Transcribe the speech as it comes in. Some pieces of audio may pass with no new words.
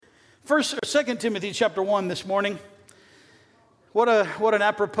Second Timothy chapter 1 this morning. What an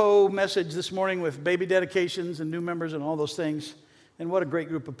apropos message this morning with baby dedications and new members and all those things. And what a great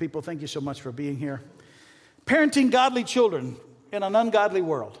group of people. Thank you so much for being here. Parenting godly children in an ungodly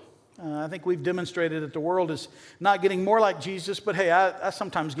world. I think we've demonstrated that the world is not getting more like Jesus, but hey, I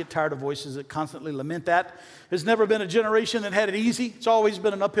sometimes get tired of voices that constantly lament that. There's never been a generation that had it easy. It's always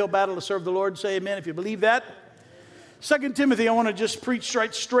been an uphill battle to serve the Lord. Say amen if you believe that. 2 Timothy, I want to just preach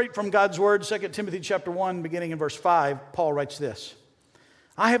straight from God's Word. 2 Timothy chapter 1, beginning in verse 5, Paul writes this.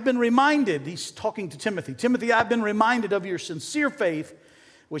 I have been reminded, he's talking to Timothy. Timothy, I've been reminded of your sincere faith,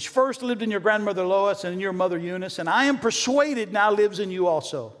 which first lived in your grandmother Lois and in your mother Eunice, and I am persuaded now lives in you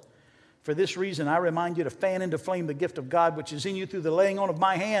also. For this reason, I remind you to fan into flame the gift of God, which is in you through the laying on of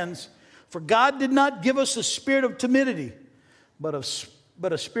my hands. For God did not give us a spirit of timidity, but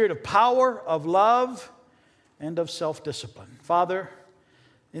a spirit of power, of love, and of self-discipline. Father,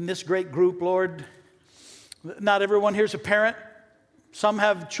 in this great group, Lord, not everyone here is a parent. Some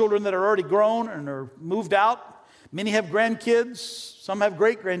have children that are already grown and are moved out. Many have grandkids. Some have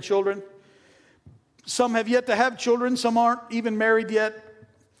great-grandchildren. Some have yet to have children. Some aren't even married yet.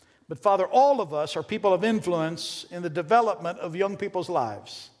 But Father, all of us are people of influence in the development of young people's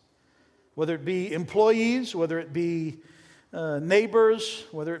lives. Whether it be employees, whether it be neighbors,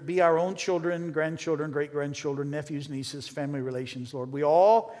 whether it be our own children, grandchildren, great-grandchildren, nephews, nieces, family relations, Lord. We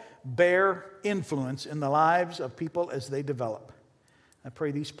all bear influence in the lives of people as they develop. I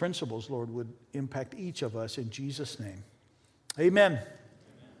pray these principles, Lord, would impact each of us in Jesus' name. Amen.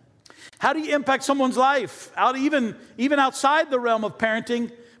 How do you impact someone's life? Even outside the realm of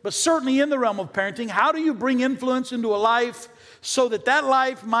parenting, but certainly in the realm of parenting, how do you bring influence into a life so that that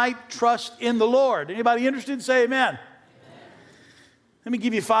life might trust in the Lord? Anybody interested? Say amen. Let me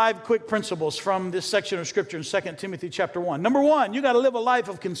give you 5 quick principles from this section of Scripture in 2 Timothy chapter 1. Number 1, you got to live a life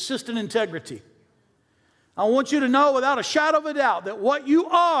of consistent integrity. I want you to know without a shadow of a doubt that what you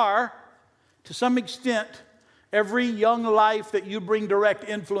are, to some extent, every young life that you bring direct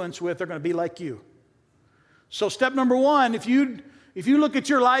influence with, they're going to be like you. So step number 1, if you look at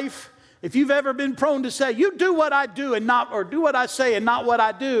your life, if you've ever been prone to say, you do what I do and not, or do what I say and not what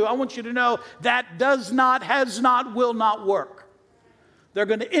I do, I want you to know that does not, has not, will not work. They're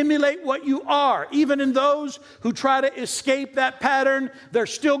going to emulate what you are. Even in those who try to escape that pattern, they're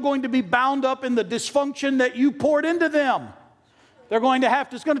still going to be bound up in the dysfunction that you poured into them. They're going to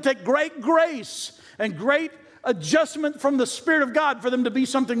it's going to take great grace and great adjustment from the Spirit of God for them to be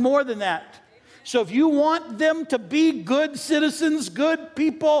something more than that. So if you want them to be good citizens, good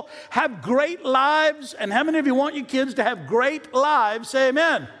people, have great lives, and how many of you want your kids to have great lives? Say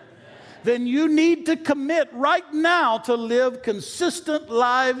amen. Then you need to commit right now to live consistent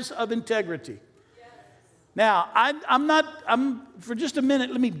lives of integrity. Yes. Now, for just a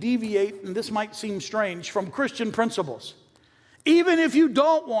minute, let me deviate, and this might seem strange, from Christian principles. Even if you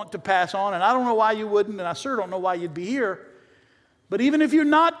don't want to pass on, and I don't know why you wouldn't, and I sure don't know why you'd be here, but even if you're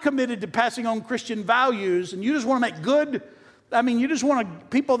not committed to passing on Christian values, and you just want to make good, you just want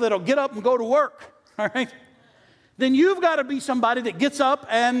people that'll get up and go to work, all right? Then you've got to be somebody that gets up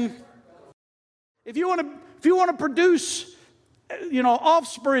and If you want to produce,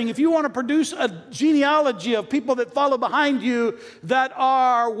 offspring, if you want to produce a genealogy of people that follow behind you that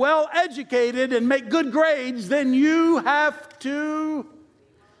are well educated and make good grades, then you have to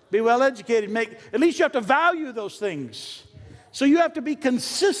be well educated. At least you have to value those things. So you have to be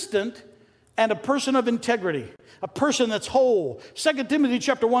consistent and a person of integrity, a person that's whole. 2 Timothy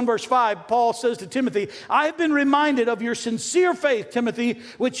chapter 1, verse 5, Paul says to Timothy, I have been reminded of your sincere faith, Timothy,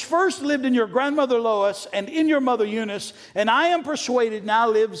 which first lived in your grandmother Lois and in your mother Eunice, and I am persuaded now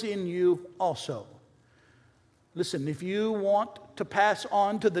lives in you also. Listen, if you want to pass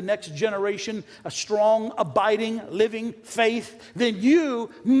on to the next generation a strong, abiding, living faith, then you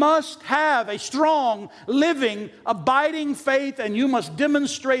must have a strong, living, abiding faith, and you must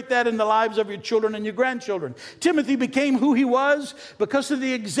demonstrate that in the lives of your children and your grandchildren. Timothy became who he was because of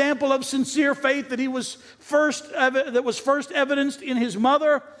the example of sincere faith that was first evidenced in his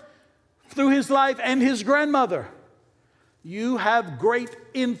mother through his life and his grandmother. You have great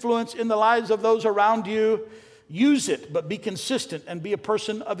influence in the lives of those around you. Use it, but be consistent and be a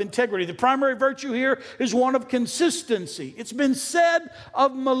person of integrity. The primary virtue here is one of consistency. It's been said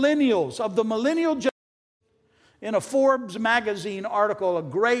of millennials, of the millennial generation, in a Forbes magazine article, a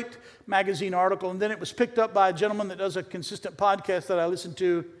great magazine article, and then it was picked up by a gentleman that does a consistent podcast that I listen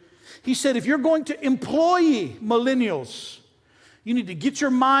to. He said, if you're going to employ millennials, you need to get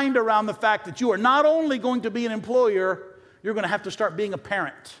your mind around the fact that you are not only going to be an employer, you're going to have to start being a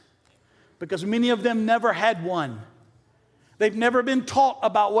parent. Because many of them never had one. They've never been taught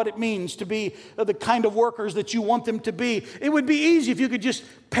about what it means to be the kind of workers that you want them to be. It would be easy if you could just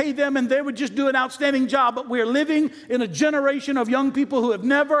pay them and they would just do an outstanding job. But we're living in a generation of young people who have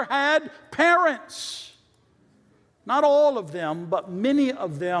never had parents. Not all of them, but many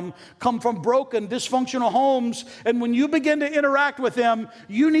of them come from broken, dysfunctional homes. And when you begin to interact with them,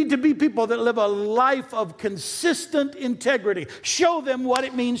 you need to be people that live a life of consistent integrity. Show them what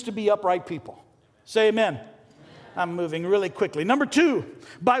it means to be upright people. Say amen. I'm moving really quickly. Number 2,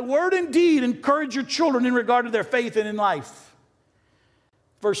 by word and deed, encourage your children in regard to their faith and in life.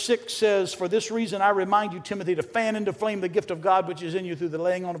 Verse 6 says, for this reason I remind you, Timothy, to fan into flame the gift of God which is in you through the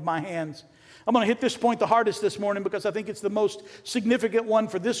laying on of my hands. I'm going to hit this point the hardest this morning because I think it's the most significant one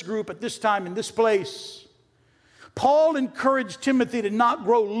for this group at this time in this place. Paul encouraged Timothy to not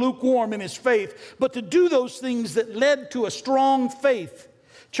grow lukewarm in his faith, but to do those things that led to a strong faith.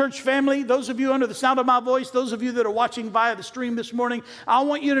 Church family, those of you under the sound of my voice, those of you that are watching via the stream this morning, I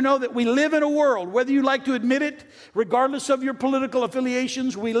want you to know that we live in a world, whether you like to admit it, regardless of your political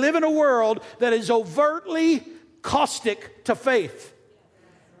affiliations, we live in a world that is overtly caustic to faith.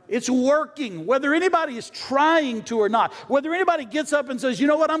 It's working, whether anybody is trying to or not. Whether anybody gets up and says, you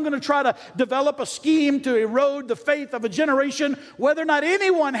know what, I'm going to try to develop a scheme to erode the faith of a generation, whether or not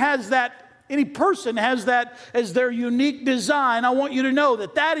anyone has that, any person has that as their unique design, I want you to know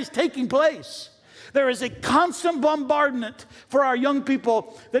that that is taking place. There is a constant bombardment for our young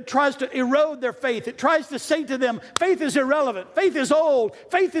people that tries to erode their faith. It tries to say to them, faith is irrelevant, faith is old,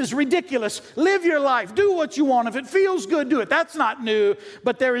 faith is ridiculous. Live your life, do what you want. If it feels good, do it. That's not new,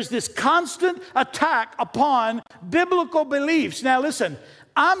 but there is this constant attack upon biblical beliefs. Now listen,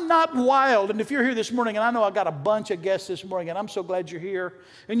 I'm not wild, and if you're here this morning, and I know I got a bunch of guests this morning, and I'm so glad you're here,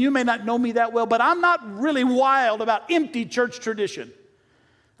 and you may not know me that well, but I'm not really wild about empty church tradition.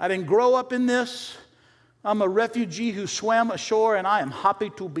 I didn't grow up in this. I'm a refugee who swam ashore, and I am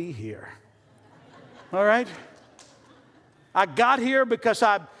happy to be here. All right? I got here because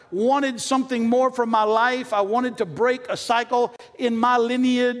I wanted something more from my life. I wanted to break a cycle in my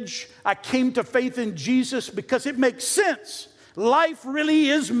lineage. I came to faith in Jesus because it makes sense. Life really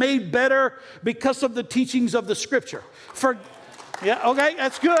is made better because of the teachings of the Scripture. Yeah, okay,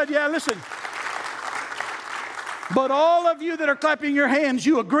 that's good. Yeah, listen. But all of you that are clapping your hands,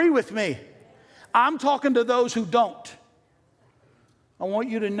 you agree with me. I'm talking to those who don't. I want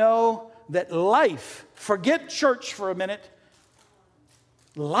you to know that life, forget church for a minute,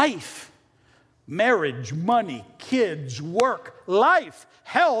 life, marriage, money, kids, work, life,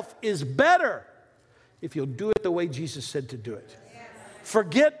 health is better if you'll do it the way Jesus said to do it.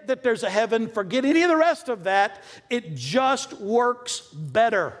 Forget that there's a heaven. Forget any of the rest of that. It just works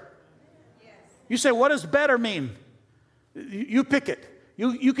better. You say, what does better mean? You pick it.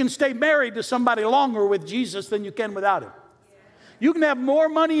 You can stay married to somebody longer with Jesus than you can without him. You can have more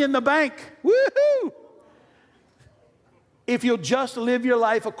money in the bank. Woohoo! If you'll just live your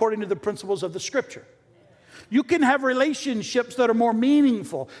life according to the principles of the Scripture. You can have relationships that are more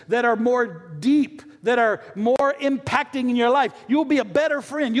meaningful, that are more deep, that are more impacting in your life. You'll be a better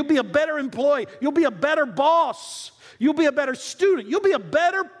friend. You'll be a better employee. You'll be a better boss. You'll be a better student. You'll be a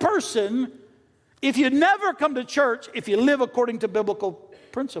better person if you never come to church, if you live according to biblical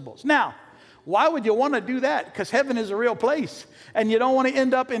principles. Now, why would you want to do that? Because heaven is a real place, and you don't want to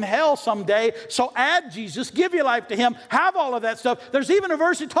end up in hell someday. So add Jesus, give your life to him, have all of that stuff. There's even a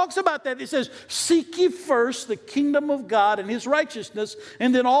verse that talks about that. It says, seek ye first the kingdom of God and his righteousness,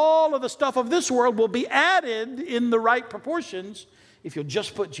 and then all of the stuff of this world will be added in the right proportions if you'll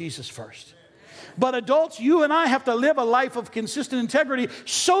just put Jesus first. But adults, you and I have to live a life of consistent integrity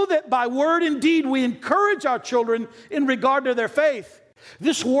so that by word and deed we encourage our children in regard to their faith.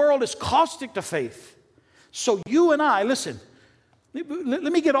 This world is caustic to faith. So you and I, listen, let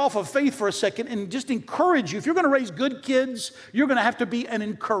me get off of faith for a second and just encourage you. If you're going to raise good kids, you're going to have to be an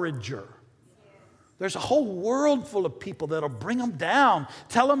encourager. There's a whole world full of people that'll bring them down.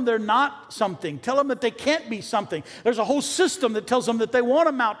 Tell them they're not something. Tell them that they can't be something. There's a whole system that tells them that they won't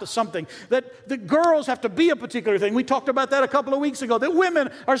amount to something. That the girls have to be a particular thing. We talked about that a couple of weeks ago. That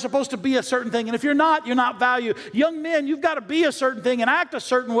women are supposed to be a certain thing. And if you're not valued. Young men, you've got to be a certain thing and act a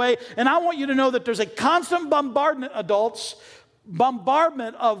certain way. And I want you to know that there's a constant bombardment, adults,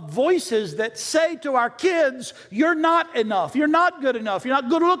 bombardment of voices that say to our kids, you're not enough, you're not good enough, you're not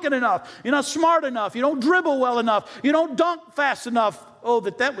good looking enough, you're not smart enough, you don't dribble well enough, you don't dunk fast enough. Oh,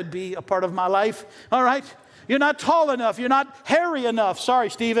 that would be a part of my life. All right. You're not tall enough. You're not hairy enough.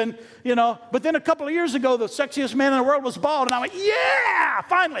 Sorry, Stephen. But then a couple of years ago, the sexiest man in the world was bald. And I went, yeah,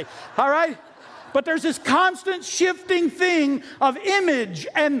 finally. All right. But there's this constant shifting thing of image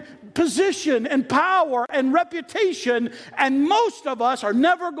and position and power and reputation, and most of us are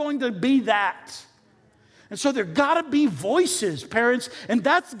never going to be that. And so there got to be voices, parents, and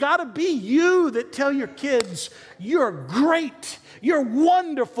that's got to be you that tell your kids, you're great, you're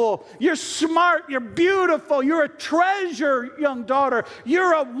wonderful, you're smart, you're beautiful, you're a treasure, young daughter,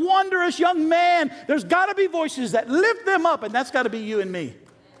 you're a wondrous young man. There's got to be voices that lift them up, and that's got to be you and me.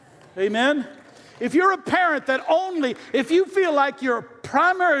 Amen? If you're a parent if you feel like your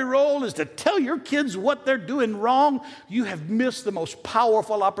primary role is to tell your kids what they're doing wrong, you have missed the most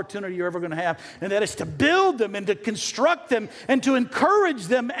powerful opportunity you're ever going to have. And that is to build them and to construct them and to encourage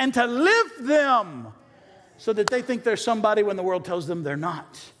them and to lift them so that they think they're somebody when the world tells them they're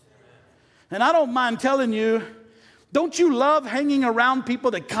not. And I don't mind telling you, don't you love hanging around people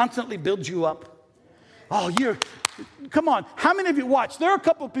that constantly build you up? Oh, come on. How many of you watch? There are a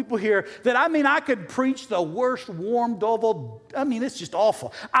couple of people here that, I could preach the worst warm, double. It's just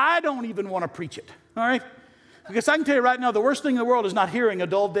awful. I don't even want to preach it, all right? Because I can tell you right now, the worst thing in the world is not hearing a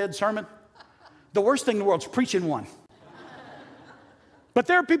dull, dead sermon. The worst thing in the world is preaching one. But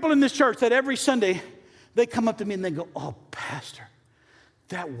there are people in this church that every Sunday, they come up to me and they go, oh, Pastor,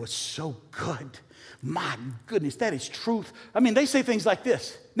 that was so good. My goodness, that is truth. They say things like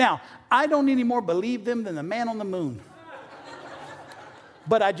this. Now, I don't any more believe them than the man on the moon.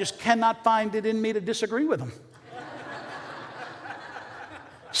 But I just cannot find it in me to disagree with them.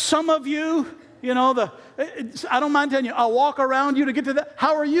 Some of you, I don't mind telling you, I'll walk around you to get to that.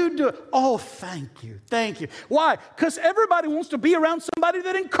 How are you doing? Oh, thank you. Thank you. Why? Because everybody wants to be around somebody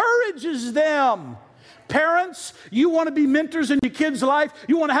that encourages them. Parents, you want to be mentors in your kids' life.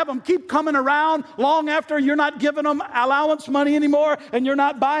 You want to have them keep coming around long after you're not giving them allowance money anymore and you're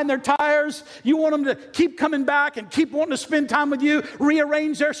not buying their tires. You want them to keep coming back and keep wanting to spend time with you,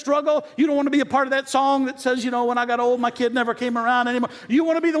 rearrange their struggle. You don't want to be a part of that song that says, when I got old, my kid never came around anymore. You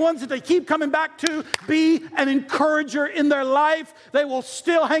want to be the ones that they keep coming back to, be an encourager in their life. They will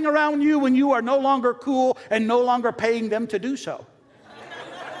still hang around you when you are no longer cool and no longer paying them to do so.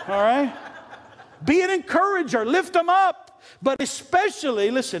 All right? Be an encourager. Lift them up. But especially,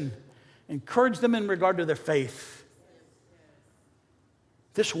 listen, encourage them in regard to their faith.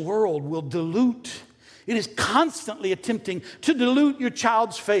 This world will dilute. It is constantly attempting to dilute your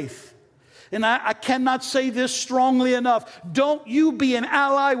child's faith. And I cannot say this strongly enough. Don't you be an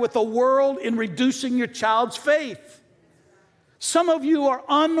ally with the world in reducing your child's faith. Some of you are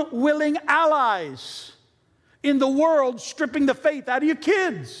unwilling allies in the world stripping the faith out of your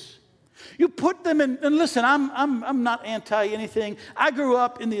kids. You put them in, and listen, I'm not anti anything. I grew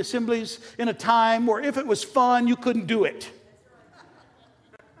up in the assemblies in a time where if it was fun, you couldn't do it.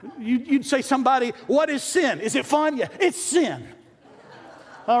 You'd say somebody, what is sin? Is it fun? Yeah, it's sin.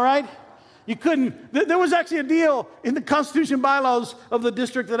 All right? You couldn't, there was actually a deal in the Constitution bylaws of the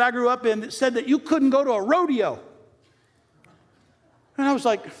district that I grew up in that said that you couldn't go to a rodeo. And I was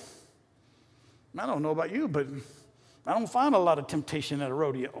like, I don't know about you, but I don't find a lot of temptation at a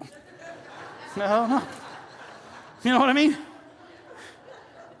rodeo. No. You know what I mean?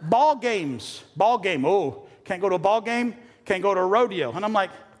 Ball game. Oh, can't go to a ball game, can't go to a rodeo. And I'm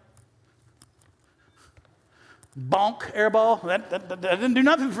like, bonk, air ball. That didn't do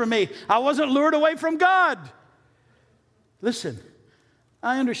nothing for me. I wasn't lured away from God. Listen,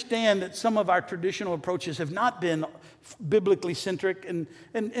 I understand that some of our traditional approaches have not been biblically centric. And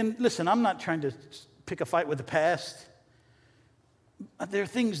listen, I'm not trying to pick a fight with the past. There are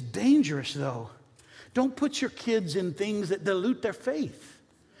things dangerous, though. Don't put your kids in things that dilute their faith.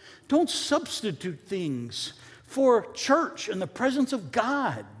 Don't substitute things for church and the presence of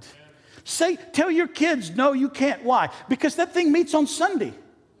God. Tell your kids, no, you can't. Why? Because that thing meets on Sunday.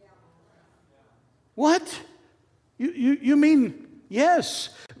 What? You mean, yes.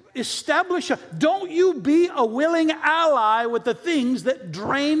 Don't you be a willing ally with the things that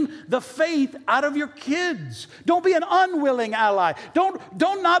drain the faith out of your kids. Don't be an unwilling ally. Don't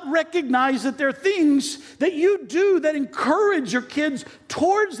not recognize that there are things that you do that encourage your kids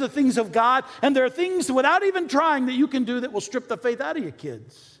towards the things of God, and there are things without even trying that you can do that will strip the faith out of your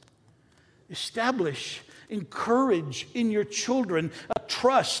kids. Encourage in your children a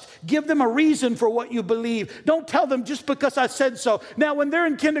trust. Give them a reason for what you believe. Don't tell them just because I said so. Now, when they're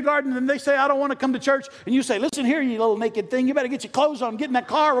in kindergarten and they say, I don't want to come to church, and you say, listen here, you little naked thing, you better get your clothes on, get in that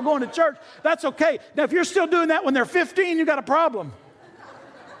car, we're going to church. That's okay. Now, if you're still doing that when they're 15, you got a problem.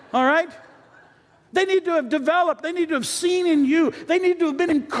 All right? They need to have developed. They need to have seen in you. They need to have been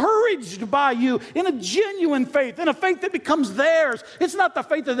encouraged by you in a genuine faith, in a faith that becomes theirs. It's not the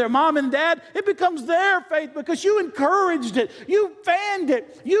faith of their mom and dad. It becomes their faith because you encouraged it. You fanned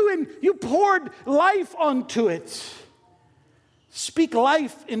it. You poured life onto it. Speak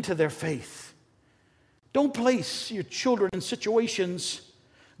life into their faith. Don't place your children in situations.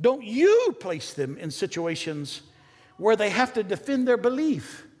 Don't you place them in situations where they have to defend their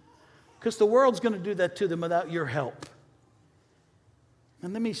belief. Because the world's going to do that to them without your help.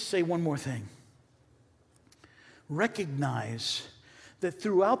 And let me say one more thing. Recognize that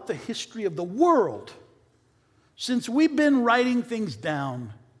throughout the history of the world, since we've been writing things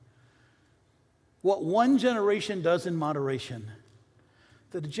down, what one generation does in moderation,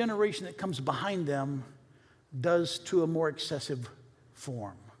 that the generation that comes behind them does to a more excessive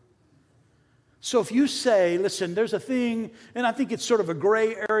form. So if you say, listen, there's a thing, and I think it's sort of a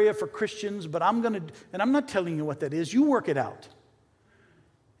gray area for Christians, but I'm not telling you what that is. You work it out.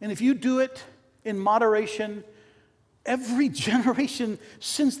 And if you do it in moderation, every generation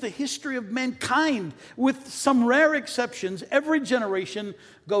since the history of mankind, with some rare exceptions, every generation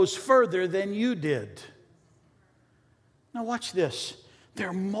goes further than you did. Now watch this. There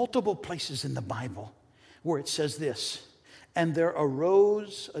are multiple places in the Bible where it says this, and there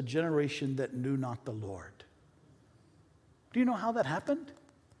arose a generation that knew not the Lord. Do you know how that happened?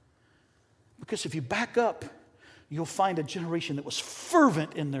 Because if you back up, you'll find a generation that was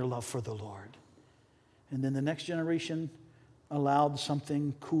fervent in their love for the Lord. And then the next generation allowed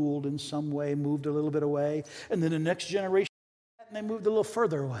something, cooled in some way, moved a little bit away. And then the next generation, and they moved a little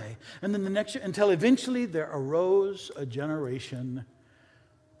further away. And then the next, until eventually there arose a generation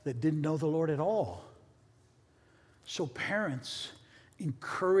that didn't know the Lord at all. So parents,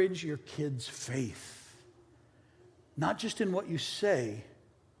 encourage your kids' faith. Not just in what you say,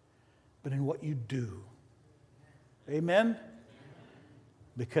 but in what you do. Amen?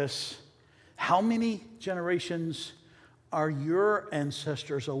 Because how many generations are your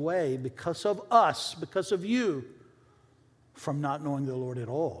ancestors away because of us, because of you, from not knowing the Lord at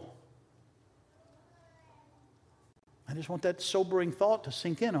all? I just want that sobering thought to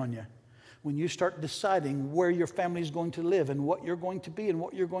sink in on you. When you start deciding where your family is going to live and what you're going to be and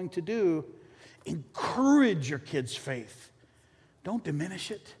what you're going to do, encourage your kids' faith. Don't diminish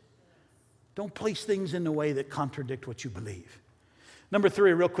it. Don't place things in a way that contradict what you believe. Number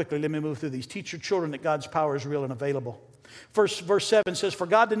 3, real quickly, let me move through these. Teach your children that God's power is real and available. First, verse 7 says, "For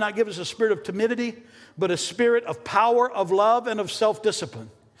God did not give us a spirit of timidity, but a spirit of power, of love, and of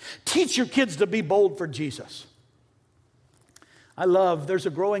self-discipline." Teach your kids to be bold for Jesus. There's a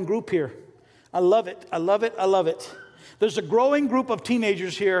growing group here. I love it. I love it. I love it. There's a growing group of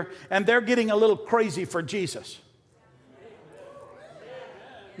teenagers here, and they're getting a little crazy for Jesus.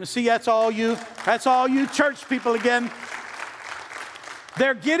 You see, that's all you church people again.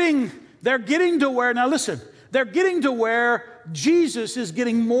 They're getting to where, now listen, they're getting to where Jesus is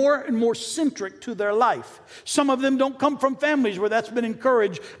getting more and more centric to their life. Some of them don't come from families where that's been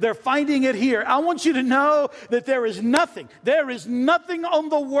encouraged. They're finding it here. I want you to know that there is nothing on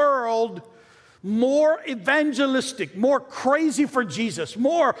the world more evangelistic, more crazy for Jesus,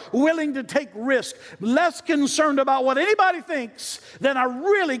 more willing to take risk, less concerned about what anybody thinks than a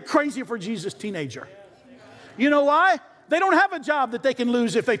really crazy for Jesus teenager. You know why? They don't have a job that they can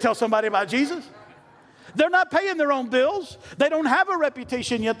lose if they tell somebody about Jesus. They're not paying their own bills. They don't have a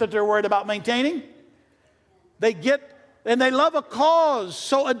reputation yet that they're worried about maintaining. And they love a cause.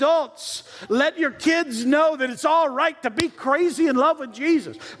 So adults, let your kids know that it's all right to be crazy in love with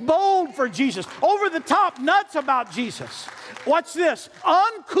Jesus. Bold for Jesus. Over the top, nuts about Jesus. Watch this.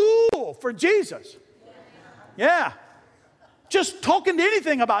 Uncool for Jesus. Yeah. Just talking to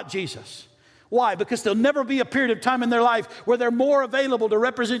anything about Jesus. Why? Because there'll never be a period of time in their life where they're more available to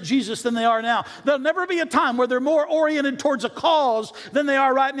represent Jesus than they are now. There'll never be a time where they're more oriented towards a cause than they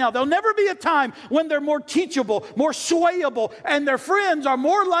are right now. There'll never be a time when they're more teachable, more swayable, and their friends are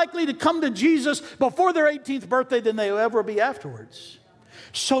more likely to come to Jesus before their 18th birthday than they'll ever be afterwards.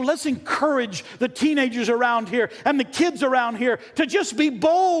 So let's encourage the teenagers around here and the kids around here to just be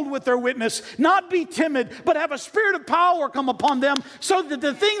bold with their witness, not be timid, but have a spirit of power come upon them so that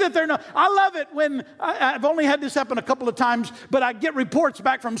the thing that they're not. I love it when I've only had this happen a couple of times, but I get reports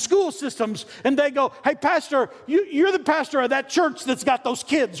back from school systems and they go, "Hey, pastor, you're the pastor of that church that's got those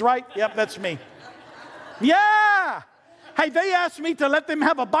kids, right?" "Yep, that's me." "Yeah. Hey, they asked me to let them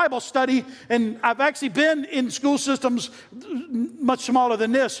have a Bible study," and I've actually been in school systems much smaller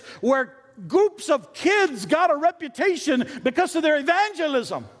than this, where groups of kids got a reputation because of their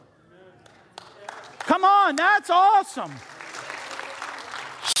evangelism. Come on, that's awesome.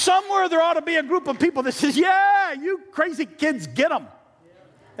 Somewhere there ought to be a group of people that says, yeah, you crazy kids, get them.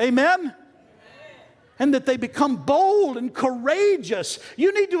 Amen? And that they become bold and courageous.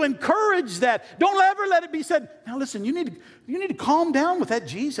 You need to encourage that. Don't ever let it be said, now listen, you need to calm down with that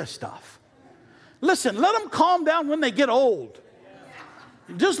Jesus stuff. Listen, let them calm down when they get old.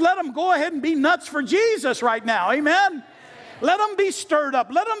 Just let them go ahead and be nuts for Jesus right now. Amen? Let them be stirred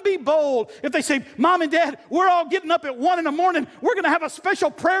up. Let them be bold. If they say, Mom and Dad, we're all getting up at 1 in the morning. We're going to have a special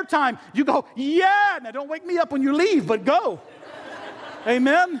prayer time. You go, yeah. Now, don't wake me up when you leave, but go.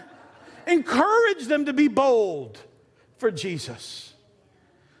 Amen? Encourage them to be bold for Jesus.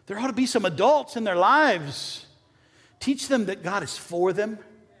 There ought to be some adults in their lives. Teach them that God is for them.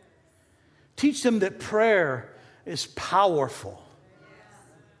 Teach them that prayer is powerful.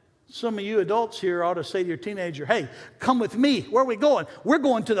 Some of you adults here ought to say to your teenager, hey, come with me. Where are we going? We're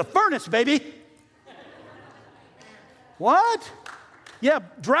going to the furnace, baby. What? Yeah,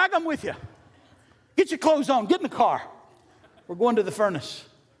 drag them with you. Get your clothes on. Get in the car. We're going to the furnace.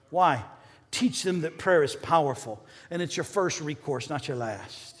 Why? Teach them that prayer is powerful. And it's your first recourse, not your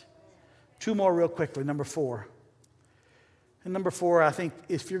last. 2 more real quickly. Number 4. And number 4, I think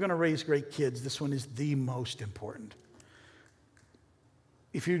if you're going to raise great kids, this one is the most important.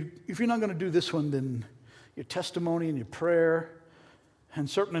 If you're not going to do this one, then your testimony and your prayer, and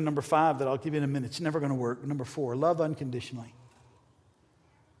certainly number 5 that I'll give you in a minute, it's never going to work. Number 4, love unconditionally.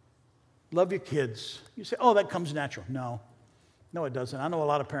 Love your kids. You say, oh, that comes natural. No, it doesn't. I know a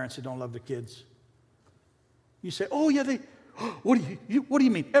lot of parents that don't love their kids. You say, oh, yeah, what do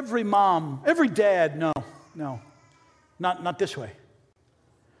you mean? Every mom, every dad. No, not this way.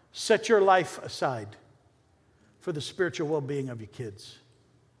 Set your life aside for the spiritual well-being of your kids,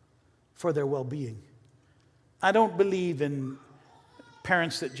 for their well-being. I don't believe in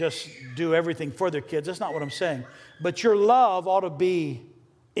parents that just do everything for their kids. That's not what I'm saying. But your love ought to be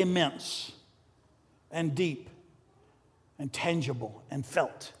immense and deep and tangible and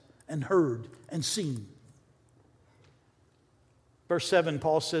felt and heard and seen. Verse 7,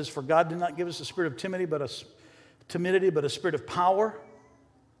 Paul says, for God did not give us a spirit of timidity, but a spirit of power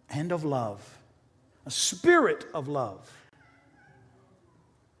and of love. A spirit of love.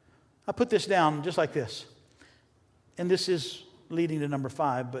 I put this down just like this. And this is leading to number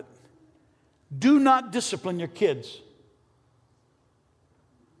 5, but do not discipline your kids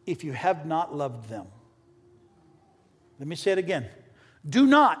if you have not loved them. Let me say it again. Do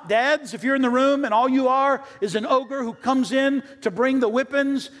not. Dads, if you're in the room and all you are is an ogre who comes in to bring the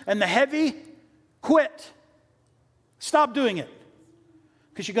whippings and the heavy, quit. Stop doing it.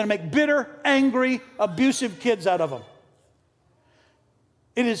 Because you're going to make bitter, angry, abusive kids out of them.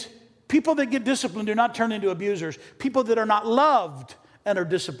 It is people that get disciplined do not turn into abusers. People that are not loved and are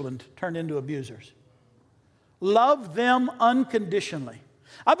disciplined turn into abusers. Love them unconditionally.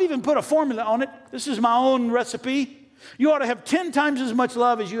 I've even put a formula on it. This is my own recipe. You ought to have 10 times as much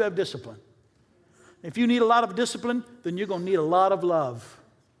love as you have discipline. If you need a lot of discipline, then you're going to need a lot of love.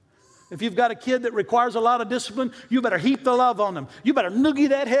 If you've got a kid that requires a lot of discipline, you better heap the love on them. You better noogie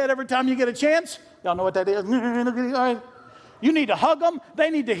that head every time you get a chance. Y'all know what that is? All right. You need to hug them.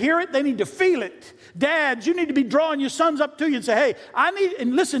 They need to hear it. They need to feel it. Dads, you need to be drawing your sons up to you and say, hey,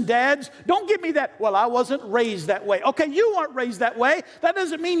 and listen, dads, don't give me that, well, I wasn't raised that way. Okay, you weren't raised that way. That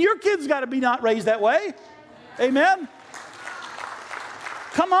doesn't mean your kids got to be not raised that way. Amen?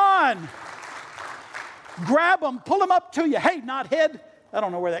 Come on. Grab them, pull them up to you. Hey, knothead. I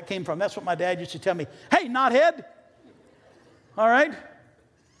don't know where that came from. That's what my dad used to tell me. Hey, knothead. All right?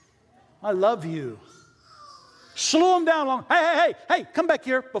 I love you. Slow them down long. Hey, come back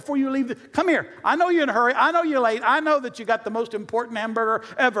here before you leave. Come here. I know you're in a hurry. I know you're late. I know that you got the most important hamburger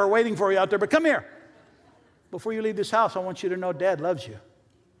ever waiting for you out there, but come here. Before you leave this house, I want you to know Dad loves you.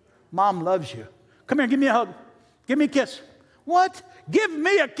 Mom loves you. Come here, give me a hug. Give me a kiss. What? Give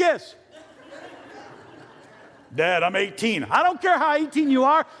me a kiss. Dad, I'm 18. I don't care how 18 you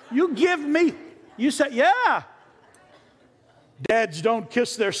are. You give me. You say, yeah. Dads don't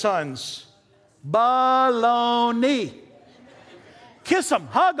kiss their sons. Baloney. Kiss them.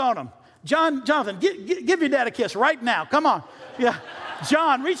 Hug on them. Jonathan, give your dad a kiss right now. Come on. Yeah.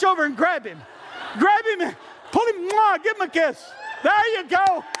 John, reach over and grab him. Grab him and pull him. Give him a kiss. There you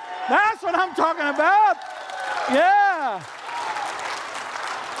go. That's what I'm talking about. Yeah.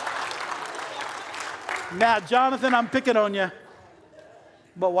 Now, Jonathan, I'm picking on you.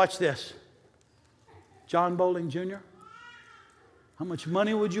 But watch this. John Bowling Jr., how much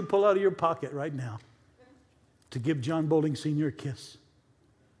money would you pull out of your pocket right now to give John Bowling Sr. a kiss?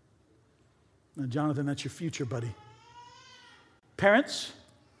 Now, Jonathan, that's your future, buddy. Parents,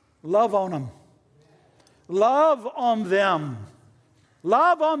 love on them. Love on them.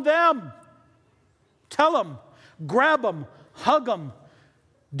 Love on them. Tell them, grab them, hug them.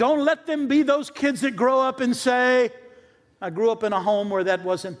 Don't let them be those kids that grow up and say, I grew up in a home where that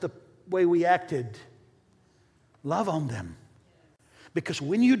wasn't the way we acted. Love on them. Because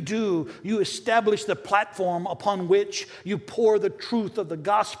when you do, you establish the platform upon which you pour the truth of the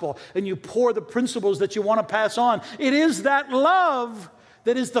gospel and you pour the principles that you want to pass on. It is that love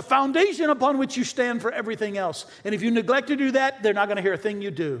that is the foundation upon which you stand for everything else. And if you neglect to do that, they're not going to hear a thing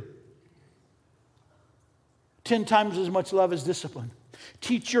you do. 10 times as much love as discipline.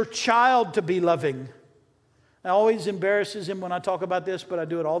 Teach your child to be loving. It always embarrasses him when I talk about this, but I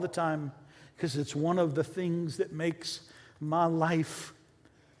do it all the time because it's one of the things that makes my life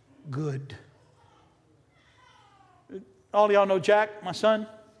good. All of y'all know Jack, my son.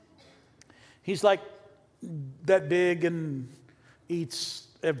 He's like that big and eats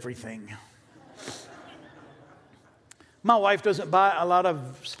everything. My wife doesn't buy a lot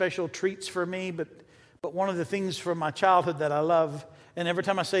of special treats for me, but one of the things from my childhood that I love, and every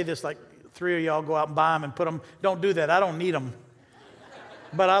time I say this, like 3 of y'all go out and buy them and put them. Don't do that. I don't need them.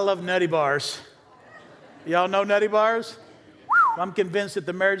 But I love Nutty Bars. Y'all know Nutty Bars? I'm convinced that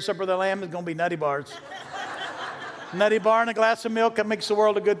the marriage supper of the Lamb is going to be Nutty Bars. Nutty Bar and a glass of milk, that makes the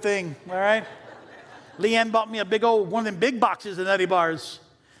world a good thing, all right? Leanne bought me a big old, one of them big boxes of Nutty Bars.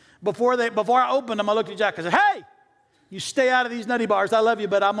 Before I opened them, I looked at Jack and said, hey, you stay out of these Nutty Bars. I love you,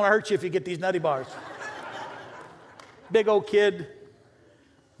 but I'm going to hurt you if you get these Nutty Bars. Big old kid.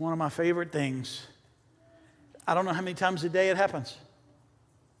 One of my favorite things. I don't know how many times a day it happens.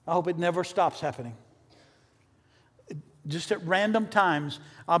 I hope it never stops happening. Just at random times,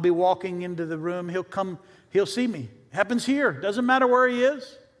 I'll be walking into the room. He'll come, he'll see me. It happens here. Doesn't matter where he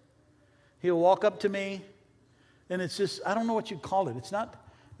is. He'll walk up to me, and it's just, I don't know what you'd call it.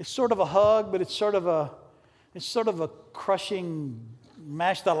 It's sort of a hug, but it's sort of a crushing,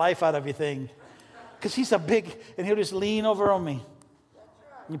 mash the life out of you thing. Because he's and he'll just lean over on me.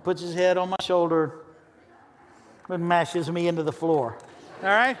 He puts his head on my shoulder and mashes me into the floor. All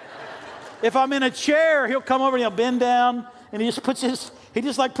right? If I'm in a chair, he'll come over and he'll bend down and he just puts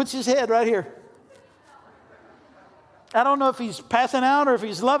his head right here. I don't know if he's passing out or if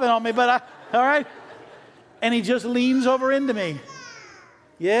he's loving on me, all right? And he just leans over into me.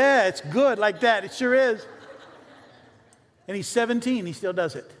 Yeah, it's good like that. It sure is. And he's 17. He still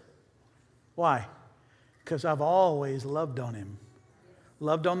does it. Why? Because I've always loved on him.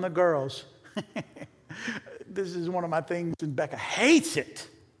 Loved on the girls. This is one of my things, and Becca hates it.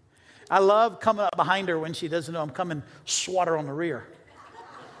 I love coming up behind her when she doesn't know I'm coming, swat her on the rear.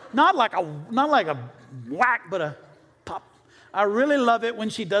 Not like a whack, but a pop. I really love it when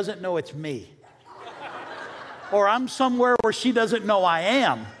she doesn't know it's me. Or I'm somewhere where she doesn't know I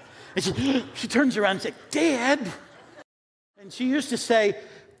am. And she turns around and says, Dad. And she used to say,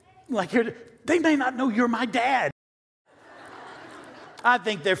 like, they may not know you're my dad. I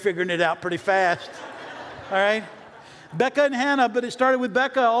think they're figuring it out pretty fast. All right? Becca and Hannah, but it started with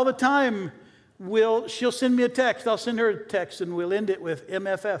Becca all the time. She'll send me a text. I'll send her a text, and we'll end it with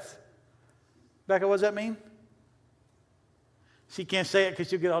MFF. Becca, what does that mean? She can't say it because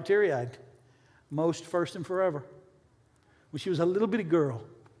she'll get all teary-eyed. Most, first, and forever. When she was a little bitty girl,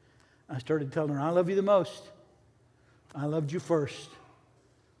 I started telling her, I love you the most. I loved you first.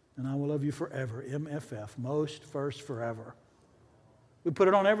 And I will love you forever. MFF. Most, first, forever. We put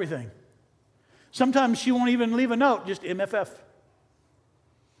it on everything. Sometimes she won't even leave a note, just MFF. You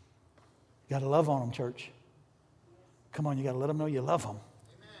got to love on them, church. Come on, you got to let them know you love them.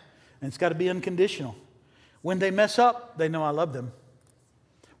 Amen. And it's got to be unconditional. When they mess up, they know I love them.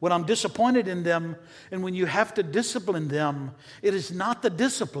 When I'm disappointed in them, and when you have to discipline them, it is not the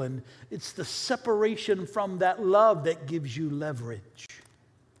discipline, it's the separation from that love that gives you leverage.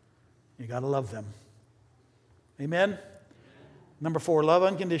 You got to love them. Amen? Number 4, love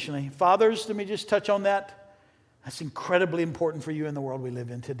unconditionally. Fathers, let me just touch on that. That's incredibly important for you in the world we live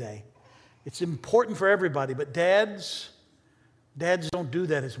in today. It's important for everybody, but dads don't do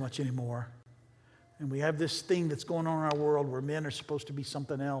that as much anymore. And we have this thing that's going on in our world where men are supposed to be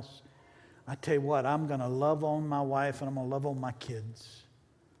something else. I tell you what, I'm going to love on my wife and I'm going to love on my kids.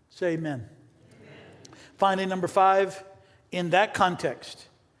 Say amen. Finally, number 5, in that context,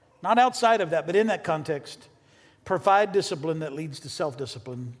 not outside of that, but in that context, provide discipline that leads to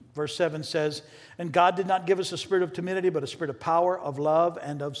self-discipline. Verse 7 says, and God did not give us a spirit of timidity, but a spirit of power, of love,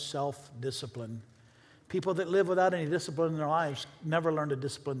 and of self-discipline. People that live without any discipline in their lives never learn to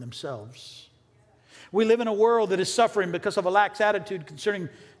discipline themselves. We live in a world that is suffering because of a lax attitude concerning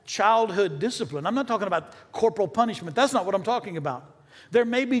childhood discipline. I'm not talking about corporal punishment. That's not what I'm talking about. There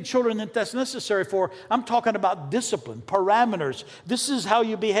may be children that that's necessary for. I'm talking about discipline, parameters. This is how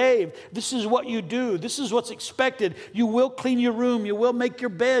you behave. This is what you do. This is what's expected. You will clean your room. You will make your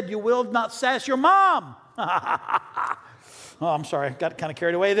bed. You will not sass your mom. Oh, I'm sorry. Got kind of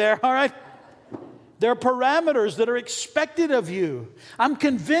carried away there. All right. There are parameters that are expected of you. I'm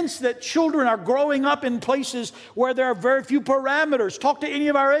convinced that children are growing up in places where there are very few parameters. Talk to any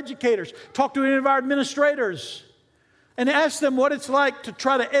of our educators. Talk to any of our administrators. And ask them what it's like to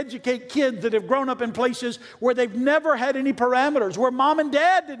try to educate kids that have grown up in places where they've never had any parameters, where mom and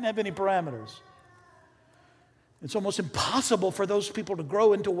dad didn't have any parameters. It's almost impossible for those people to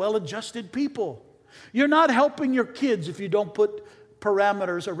grow into well-adjusted people. You're not helping your kids if you don't put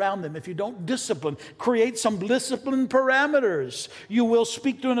parameters around them, if you don't discipline. Create some discipline parameters. You will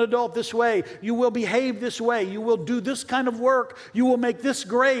speak to an adult this way. You will behave this way. You will do this kind of work. You will make this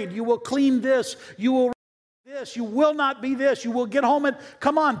grade. You will clean this. You will this. You will not be this. You will get home and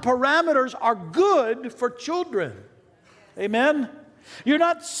come on. Parameters are good for children. Amen? You're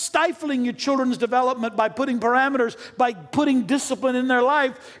not stifling your children's development by putting parameters, by putting discipline in their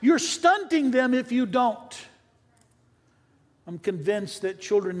life. You're stunting them if you don't. I'm convinced that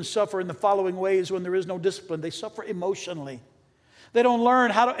children suffer in the following ways when there is no discipline. They suffer emotionally. They don't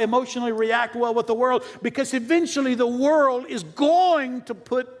learn how to emotionally react well with the world because eventually the world is going to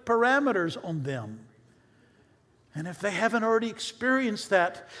put parameters on them. And if they haven't already experienced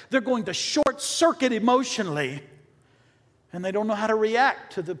that, they're going to short circuit emotionally. And they don't know how to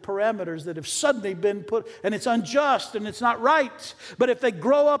react to the parameters that have suddenly been put. And it's unjust and it's not right. But if they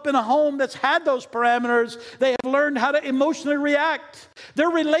grow up in a home that's had those parameters, they have learned how to emotionally react. They're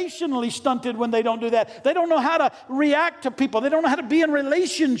relationally stunted when they don't do that. They don't know how to react to people. They don't know how to be in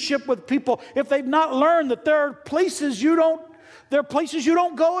relationship with people if they've not learned that there are places you don't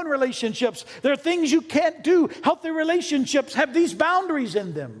go in relationships. There are things you can't do. Healthy relationships have these boundaries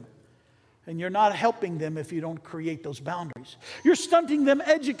in them. And you're not helping them if you don't create those boundaries. You're stunting them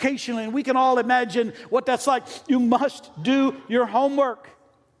educationally, and we can all imagine what that's like. You must do your homework.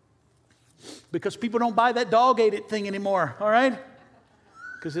 Because people don't buy that dog ate it thing anymore, all right?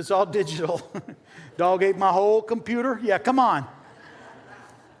 Because it's all digital. Dog ate my whole computer? Yeah, come on.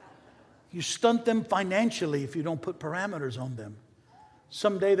 You stunt them financially if you don't put parameters on them.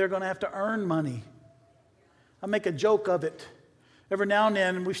 Someday they're going to have to earn money. I make a joke of it. Every now and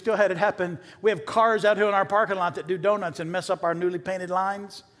then, and we've still had it happen, we have cars out here in our parking lot that do donuts and mess up our newly painted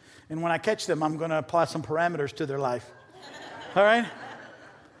lines. And when I catch them, I'm going to apply some parameters to their life. All right?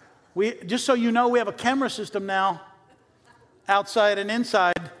 Just so you know, we have a camera system now, outside and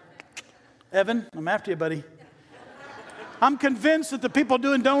inside. Evan, I'm after you, buddy. I'm convinced that the people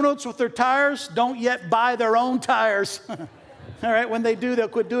doing donuts with their tires don't yet buy their own tires. All right? When they do, they'll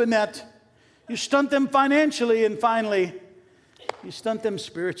quit doing that. You stunt them financially, and finally, you stunt them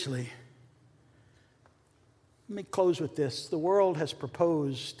spiritually. Let me close with this. The world has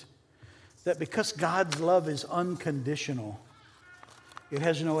proposed that because God's love is unconditional, it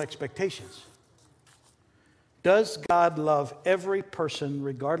has no expectations. Does God love every person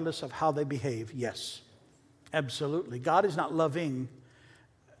regardless of how they behave? Yes, absolutely. God is not loving.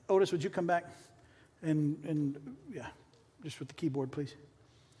 Otis, would you come back? And yeah, just with the keyboard, please.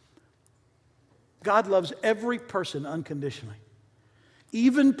 God loves every person unconditionally.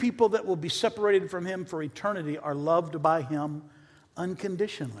 Even people that will be separated from Him for eternity are loved by Him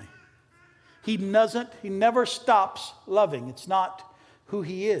unconditionally. He never stops loving. It's not who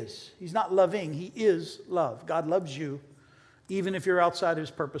He is. He's not loving. He is love. God loves you even if you're outside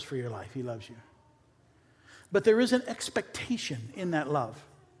His purpose for your life. He loves you. But there is an expectation in that love.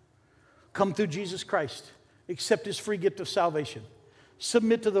 Come through Jesus Christ. Accept His free gift of salvation.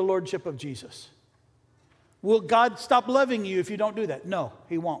 Submit to the lordship of Jesus. Will God stop loving you if you don't do that? No,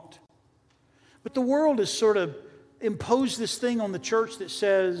 He won't. But the world has sort of imposed this thing on the church that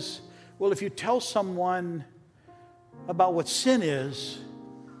says, well, if you tell someone about what sin is,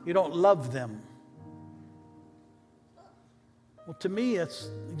 you don't love them. Well, to me,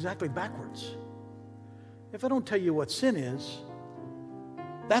 it's exactly backwards. If I don't tell you what sin is,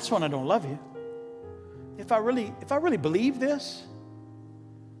 that's when I don't love you. If I really believe this,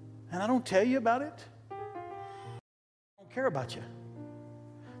 and I don't tell you about it, care about you.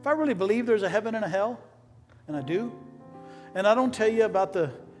 If I really believe there's a heaven and a hell, and I do, and I don't tell you about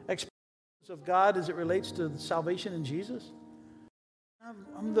the experience of God as it relates to salvation in Jesus,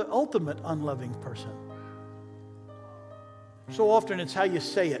 I'm the ultimate unloving person. So often it's how you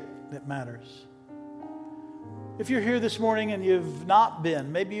say it that matters. If you're here this morning and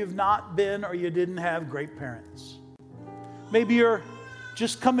maybe you've not been or you didn't have great parents. Maybe you're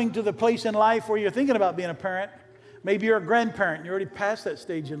just coming to the place in life where you're thinking about being a parent, Maybe you're a grandparent and you're already past that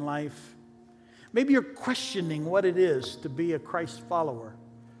stage in life. Maybe you're questioning what it is to be a Christ follower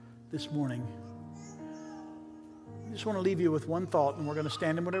this morning. I just want to leave you with one thought, and we're going to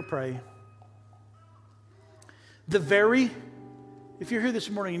stand and we're going to pray. If you're here this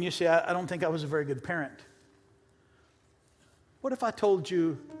morning and you say, I don't think I was a very good parent. What if I told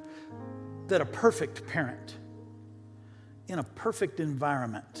you that a perfect parent in a perfect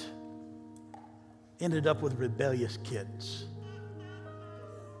environment ended up with rebellious kids?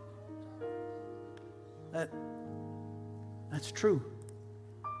 That's true.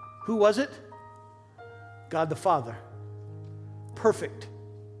 Who was it? God the Father. Perfect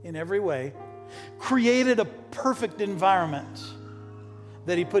in every way. Created a perfect environment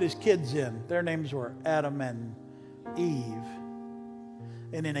that He put His kids in. Their names were Adam and Eve.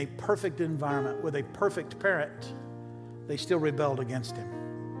 And in a perfect environment with a perfect parent, they still rebelled against Him.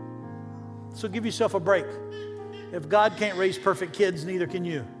 So give yourself a break. If God can't raise perfect kids, neither can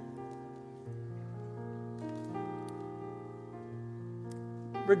you.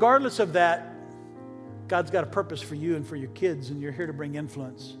 Regardless of that, God's got a purpose for you and for your kids, and you're here to bring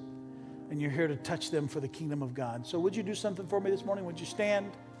influence, and you're here to touch them for the kingdom of God. So would you do something for me this morning? Would you stand?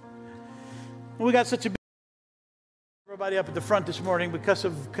 We got such a big everybody up at the front this morning because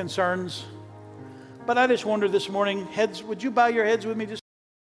of concerns. But I just wonder this morning, heads, would you bow your heads with me? Just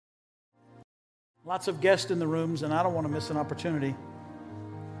lots of guests in the rooms, and I don't want to miss an opportunity.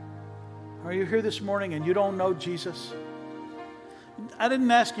 Are you here this morning and you don't know Jesus? I didn't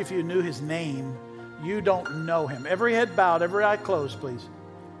ask you if you knew His name. You don't know Him. Every head bowed, every eye closed, please.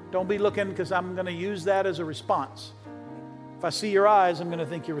 Don't be looking, because I'm going to use that as a response. If I see your eyes, I'm going to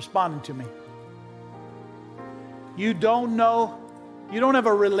think you're responding to me. You don't know, you don't have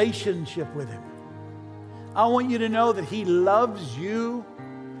a relationship with Him. I want you to know that He loves you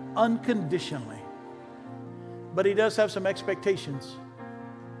unconditionally. But He does have some expectations.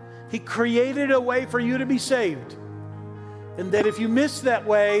 He created a way for you to be saved. And that if you miss that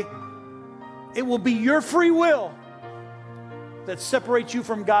way, it will be your free will that separates you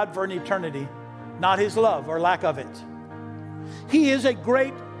from God for an eternity, not His love or lack of it. He is a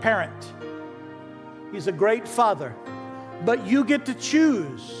great parent. He's a great father. But you get to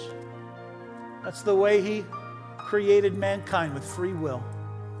choose. That's the way He created mankind, with free will.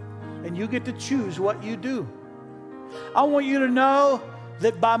 And you get to choose what you do. I want you to know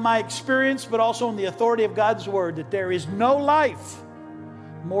that by my experience, but also in the authority of God's Word, that there is no life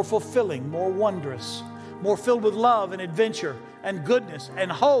more fulfilling, more wondrous, more filled with love and adventure and goodness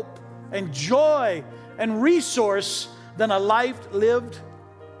and hope and joy and resource than a life lived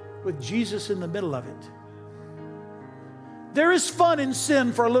with Jesus in the middle of it. There is fun in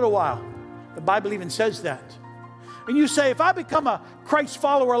sin for a little while. The Bible even says that. And you say, if I become a Christ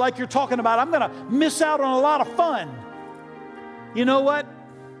follower like you're talking about, I'm going to miss out on a lot of fun. You know what?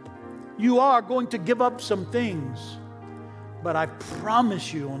 You are going to give up some things. But I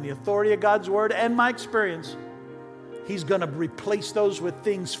promise you, on the authority of God's Word and my experience, He's going to replace those with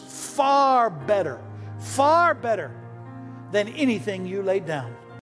things far better than anything you laid down.